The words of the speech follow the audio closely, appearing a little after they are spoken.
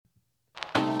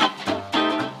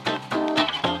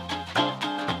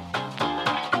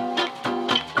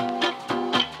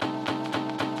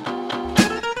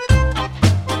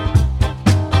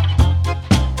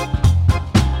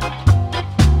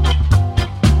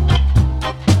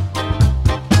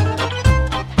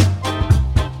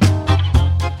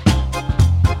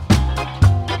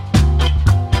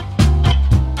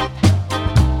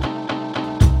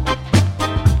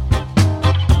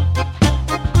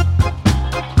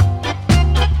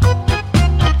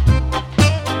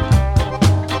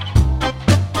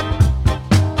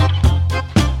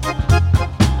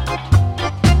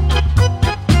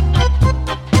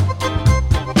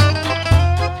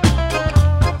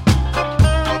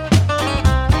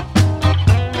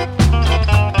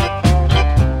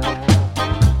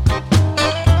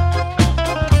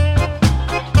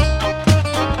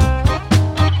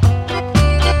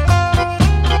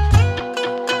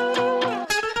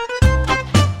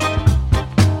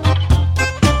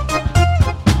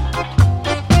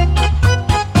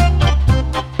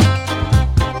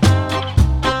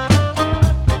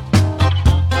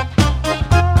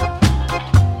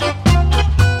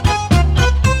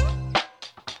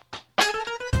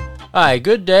Hi,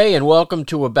 good day, and welcome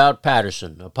to About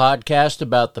Paterson, a podcast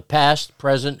about the past,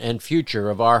 present, and future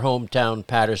of our hometown,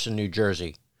 Paterson, New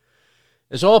Jersey.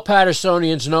 As all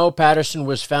Pattersonians know, Paterson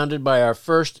was founded by our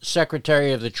first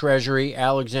Secretary of the Treasury,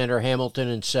 Alexander Hamilton,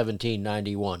 in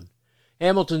 1791.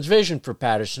 Hamilton's vision for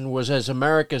Paterson was as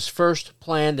America's first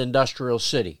planned industrial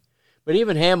city, but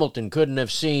even Hamilton couldn't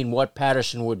have seen what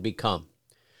Paterson would become.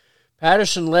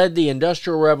 Paterson led the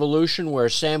Industrial Revolution, where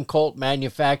Sam Colt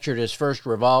manufactured his first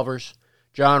revolvers,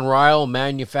 John Ryle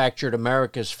manufactured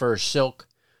America's first silk,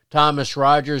 Thomas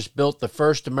Rogers built the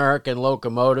first American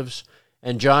locomotives,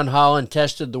 and John Holland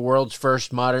tested the world's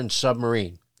first modern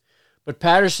submarine. But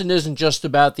Paterson isn't just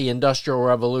about the Industrial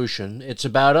Revolution, it's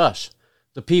about us,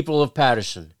 the people of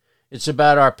Paterson. It's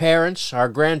about our parents, our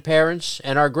grandparents,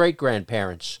 and our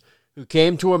great-grandparents, who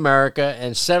came to America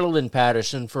and settled in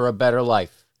Paterson for a better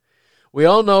life. We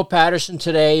all know Paterson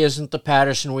today isn't the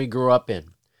Paterson we grew up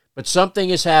in, but something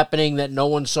is happening that no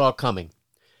one saw coming.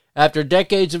 After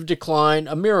decades of decline,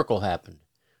 a miracle happened.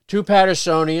 Two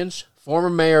Pattersonians, former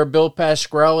Mayor Bill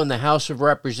Pascrell in the House of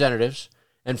Representatives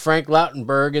and Frank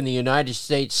Lautenberg in the United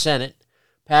States Senate,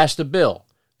 passed a bill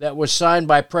that was signed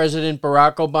by President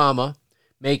Barack Obama,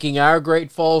 making our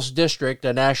Great Falls District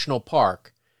a national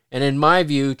park, and in my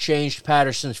view, changed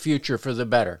Paterson's future for the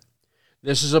better.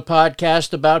 This is a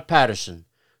podcast about Paterson,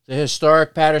 the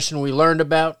historic Paterson we learned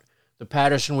about, the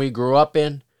Paterson we grew up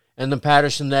in, and the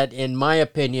Paterson that, in my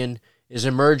opinion, is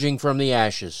emerging from the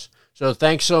ashes. So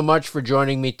thanks so much for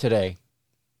joining me today.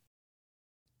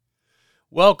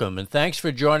 Welcome, and thanks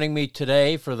for joining me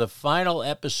today for the final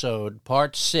episode,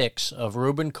 Part 6 of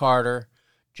Rubin Carter,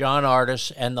 John Artis,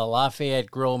 and the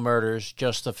Lafayette Grill Murders,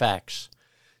 Just the Facts.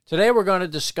 Today we're going to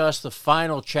discuss the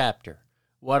final chapter,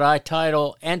 what I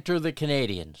title Enter the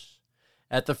Canadians.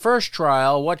 At the first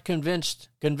trial, what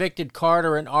convicted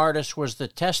Carter and Artis was the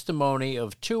testimony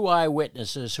of two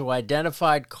eyewitnesses who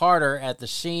identified Carter at the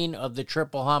scene of the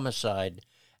triple homicide,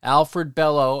 Alfred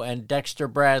Bello and Dexter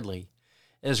Bradley,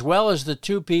 as well as the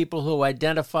two people who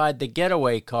identified the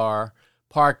getaway car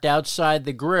parked outside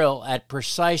the grill at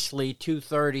precisely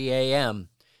 2:30 a.m.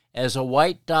 as a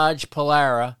white Dodge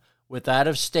Polara with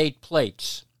out-of-state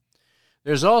plates.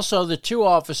 There's also the two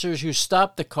officers who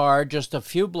stopped the car just a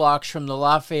few blocks from the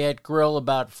Lafayette Grill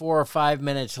about 4 or 5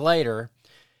 minutes later,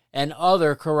 and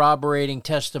other corroborating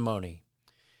testimony.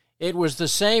 It was the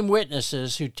same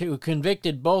witnesses who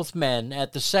convicted both men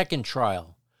at the second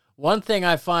trial. One thing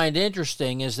I find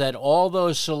interesting is that all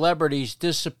those celebrities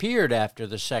disappeared after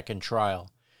the second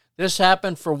trial. This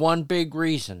happened for one big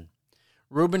reason: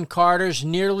 Rubin Carter's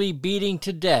nearly beating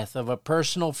to death of a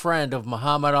personal friend of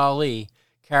Muhammad Ali,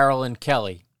 Carolyn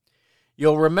Kelly.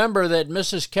 You'll remember that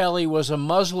Mrs. Kelly was a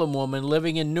Muslim woman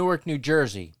living in Newark, New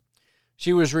Jersey.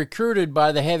 She was recruited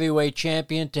by the heavyweight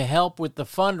champion to help with the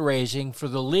fundraising for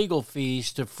the legal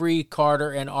fees to free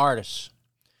Carter and Artis.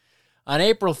 On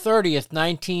April 30th,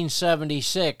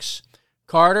 1976,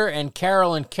 Carter and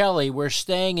Carolyn Kelly were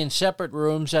staying in separate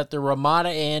rooms at the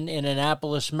Ramada Inn in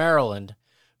Annapolis, Maryland,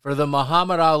 for the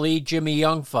Muhammad Ali-Jimmy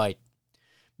Young fight.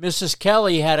 Mrs.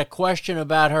 Kelly had a question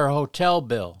about her hotel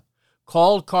bill,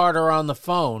 called Carter on the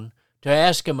phone to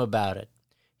ask him about it.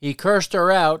 He cursed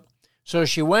her out, so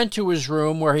she went to his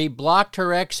room where he blocked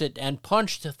her exit and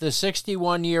punched the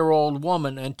 61-year-old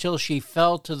woman until she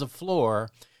fell to the floor,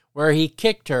 where he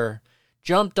kicked her,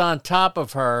 jumped on top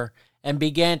of her, and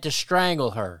began to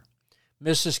strangle her.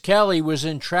 Mrs. Kelly was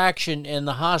in traction in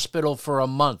the hospital for a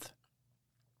month.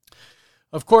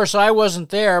 Of course, I wasn't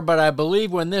there, but I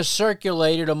believe when this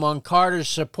circulated among Carter's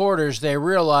supporters, they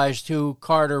realized who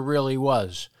Carter really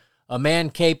was, a man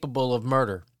capable of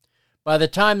murder. By the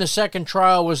time the second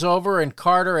trial was over and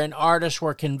Carter and Artis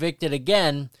were convicted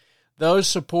again, those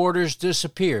supporters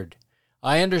disappeared.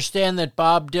 I understand that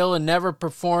Bob Dylan never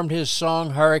performed his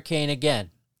song Hurricane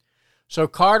again. So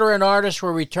Carter and Artis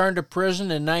were returned to prison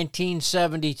in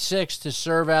 1976 to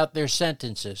serve out their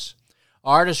sentences.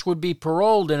 Artis would be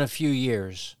paroled in a few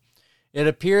years. It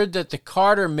appeared that the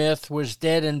Carter myth was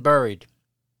dead and buried.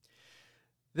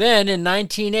 Then, in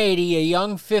 1980, a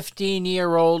young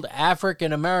 15-year-old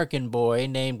African-American boy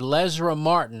named Lesra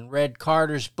Martin read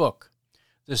Carter's book,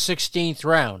 The 16th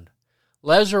Round.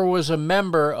 Lesra was a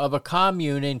member of a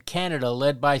commune in Canada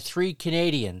led by three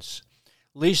Canadians,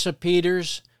 Lisa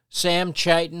Peters, Sam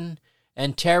Chiton,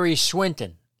 and Terry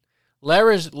Swinton.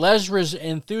 Lesra's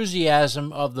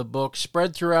enthusiasm of the book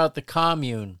spread throughout the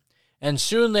commune, and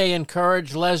soon they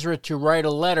encouraged Lesra to write a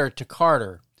letter to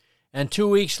Carter, and 2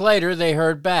 weeks later they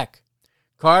heard back.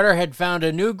 Carter had found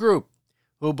a new group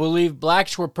who believed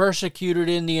blacks were persecuted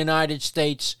in the United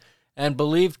States and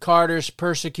believed Carter's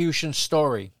persecution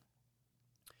story.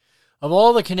 Of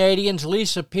all the Canadians,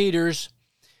 Lisa Peters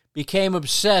became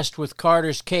obsessed with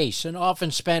Carter's case and often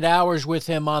spent hours with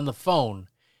him on the phone.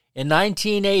 In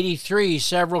 1983,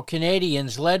 several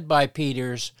Canadians, led by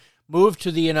Peters, moved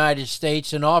to the United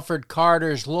States and offered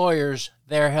Carter's lawyers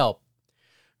their help.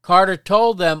 Carter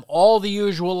told them all the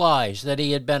usual lies, that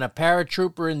he had been a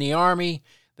paratrooper in the Army,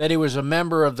 that he was a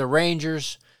member of the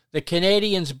Rangers. The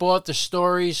Canadians bought the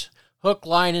stories hook,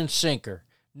 line, and sinker,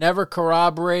 never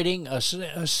corroborating a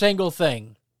single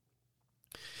thing.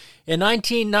 In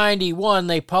 1991,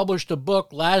 they published a book,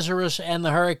 Lazarus and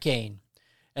the Hurricane.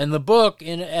 And the book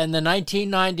and the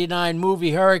 1999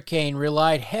 movie Hurricane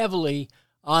relied heavily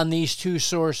on these two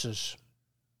sources.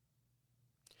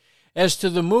 As to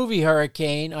the movie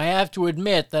Hurricane, I have to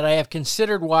admit that I have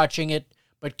considered watching it,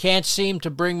 but can't seem to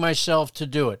bring myself to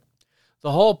do it.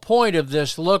 The whole point of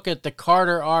this look at the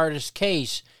Carter artist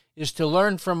case is to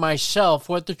learn from myself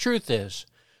what the truth is.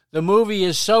 The movie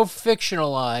is so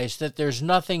fictionalized that there's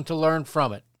nothing to learn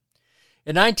from it.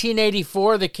 In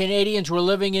 1984, the Canadians were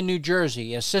living in New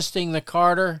Jersey, assisting the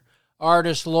Carter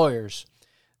artist lawyers.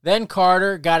 Then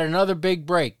Carter got another big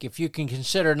break, if you can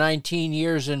consider 19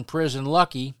 years in prison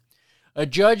lucky. A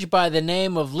judge by the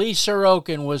name of Lee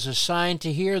Sorokin was assigned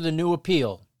to hear the new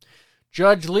appeal.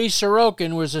 Judge Lee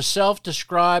Sorokin was a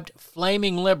self-described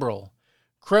flaming liberal,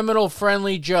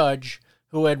 criminal-friendly judge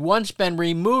who had once been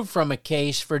removed from a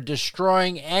case for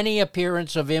destroying any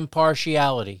appearance of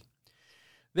impartiality.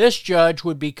 This judge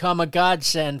would become a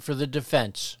godsend for the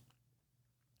defense.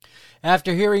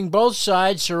 After hearing both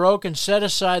sides, Sorokin set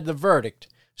aside the verdict,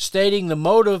 stating the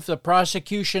motive the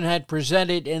prosecution had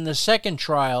presented in the second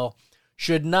trial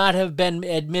should not have been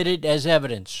admitted as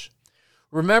evidence.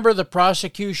 Remember, the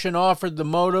prosecution offered the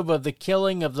motive of the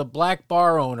killing of the black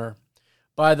bar owner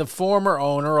by the former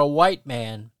owner, a white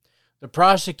man. The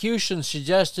prosecution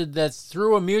suggested that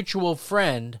through a mutual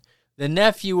friend, the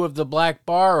nephew of the black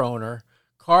bar owner,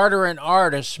 Carter and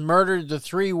Artis murdered the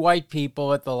three white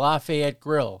people at the Lafayette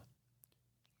Grill.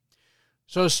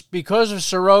 So because of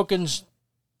Sorokin's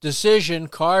decision,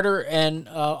 Carter and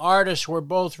Artis were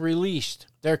both released.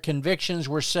 Their convictions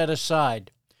were set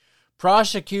aside.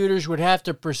 Prosecutors would have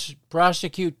to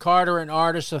prosecute Carter and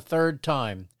Artis a third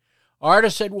time.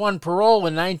 Artis had won parole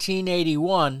in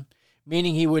 1981,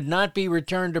 meaning he would not be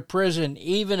returned to prison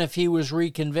even if he was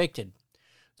reconvicted.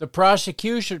 The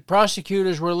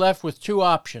prosecutors were left with two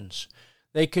options.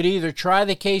 They could either try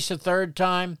the case a third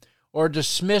time or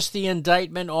dismiss the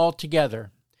indictment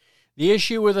altogether. The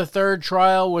issue with a third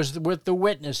trial was with the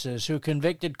witnesses who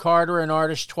convicted Carter and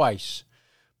Artis twice.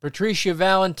 Patricia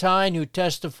Valentine, who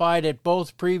testified at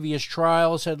both previous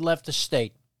trials, had left the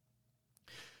state.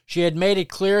 She had made it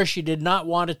clear she did not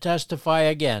want to testify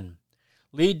again.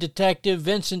 Lead detective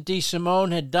Vincent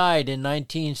DeSimone had died in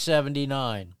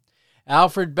 1979.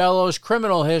 Alfred Bellow's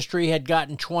criminal history had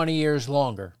gotten 20 years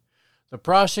longer. The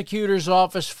prosecutor's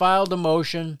office filed a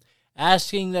motion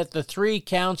asking that the 3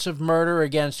 counts of murder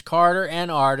against Carter and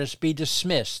Artis be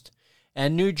dismissed,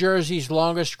 and New Jersey's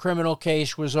longest criminal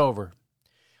case was over.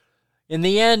 In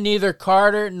the end, neither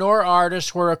Carter nor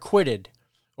Artis were acquitted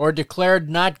or declared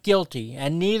not guilty,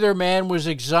 and neither man was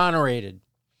exonerated.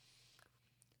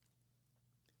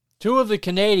 2 of the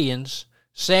Canadians,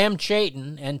 Sam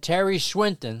Chaitin and Terry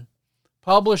Swinton,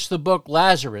 published the book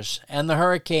Lazarus and the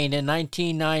Hurricane in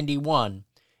 1991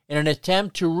 in an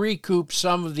attempt to recoup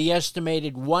some of the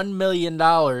estimated $1 million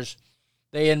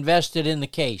they invested in the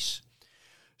case.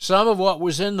 Some of what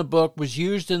was in the book was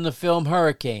used in the film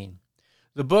Hurricane.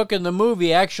 The book and the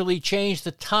movie actually changed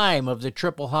the time of the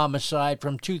triple homicide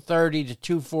from 2:30 to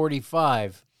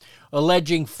 2:45,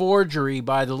 alleging forgery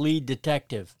by the lead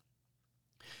detective.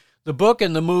 The book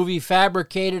and the movie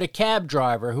fabricated a cab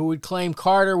driver who would claim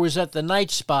Carter was at the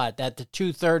night spot at the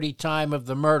 2:30 time of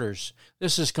the murders.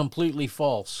 This is completely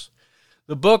false.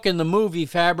 The book and the movie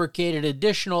fabricated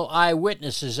additional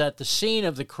eyewitnesses at the scene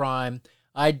of the crime,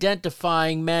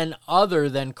 identifying men other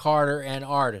than Carter and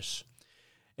Artis.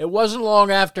 It wasn't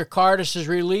long after Carter's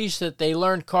release that they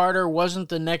learned Carter wasn't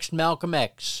the next Malcolm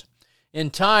X. In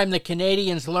time, the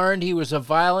Canadians learned he was a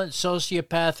violent,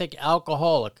 sociopathic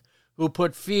alcoholic who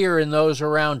put fear in those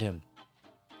around him.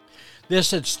 This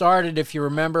had started, if you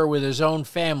remember, with his own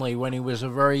family when he was a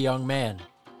very young man.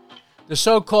 The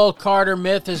so-called Carter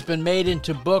myth has been made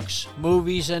into books,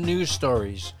 movies, and news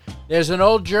stories. There's an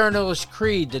old journalist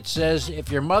creed that says, if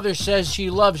your mother says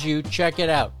she loves you, check it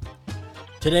out.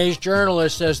 Today's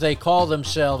journalists, as they call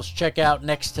themselves, check out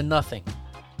next to nothing.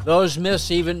 Those myths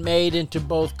even made into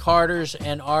both Carter's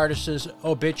and Artis's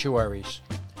obituaries.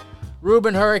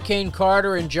 Rubin Hurricane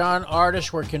Carter and John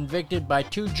Artis were convicted by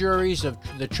two juries of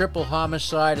the triple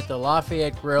homicide at the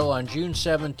Lafayette Grill on June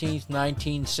 17,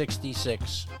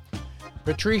 1966.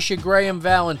 Patricia Graham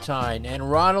Valentine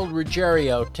and Ronald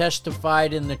Ruggiero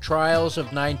testified in the trials of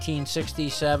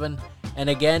 1967 and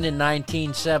again in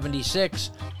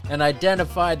 1976 and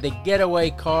identified the getaway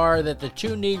car that the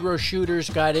two Negro shooters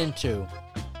got into.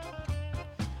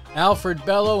 Alfred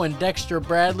Bello and Dexter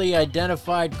Bradley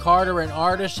identified Carter and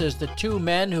Artis as the two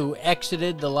men who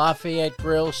exited the Lafayette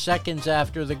Grill seconds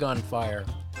after the gunfire.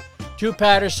 Two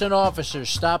Patterson officers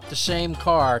stopped the same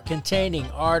car containing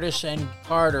Artis and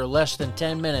Carter less than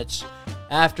 10 minutes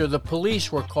after the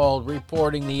police were called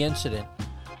reporting the incident.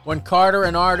 When Carter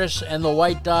and Artis and the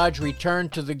white Dodge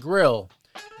returned to the grill,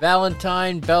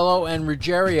 Valentine, Bello, and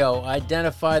Ruggiero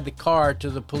identified the car to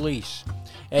the police.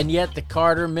 And yet the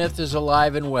Carter myth is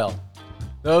alive and well.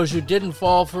 Those who didn't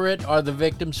fall for it are the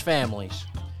victims' families,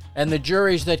 and the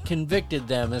juries that convicted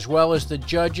them, as well as the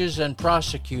judges and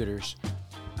prosecutors,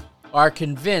 are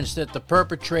convinced that the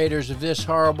perpetrators of this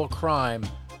horrible crime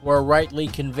were rightly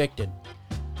convicted.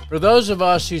 For those of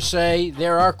us who say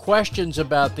there are questions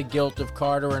about the guilt of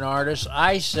Carter and Artis,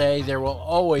 I say there will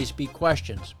always be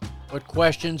questions, but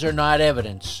questions are not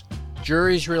evidence.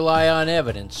 Juries rely on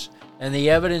evidence, and the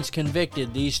evidence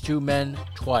convicted these two men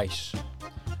twice.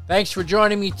 Thanks for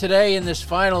joining me today in this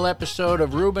final episode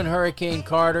of Rubin Hurricane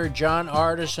Carter, John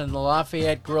Artis, and the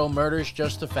Lafayette Grill Murders,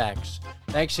 Just the Facts.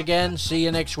 Thanks again. See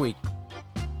you next week.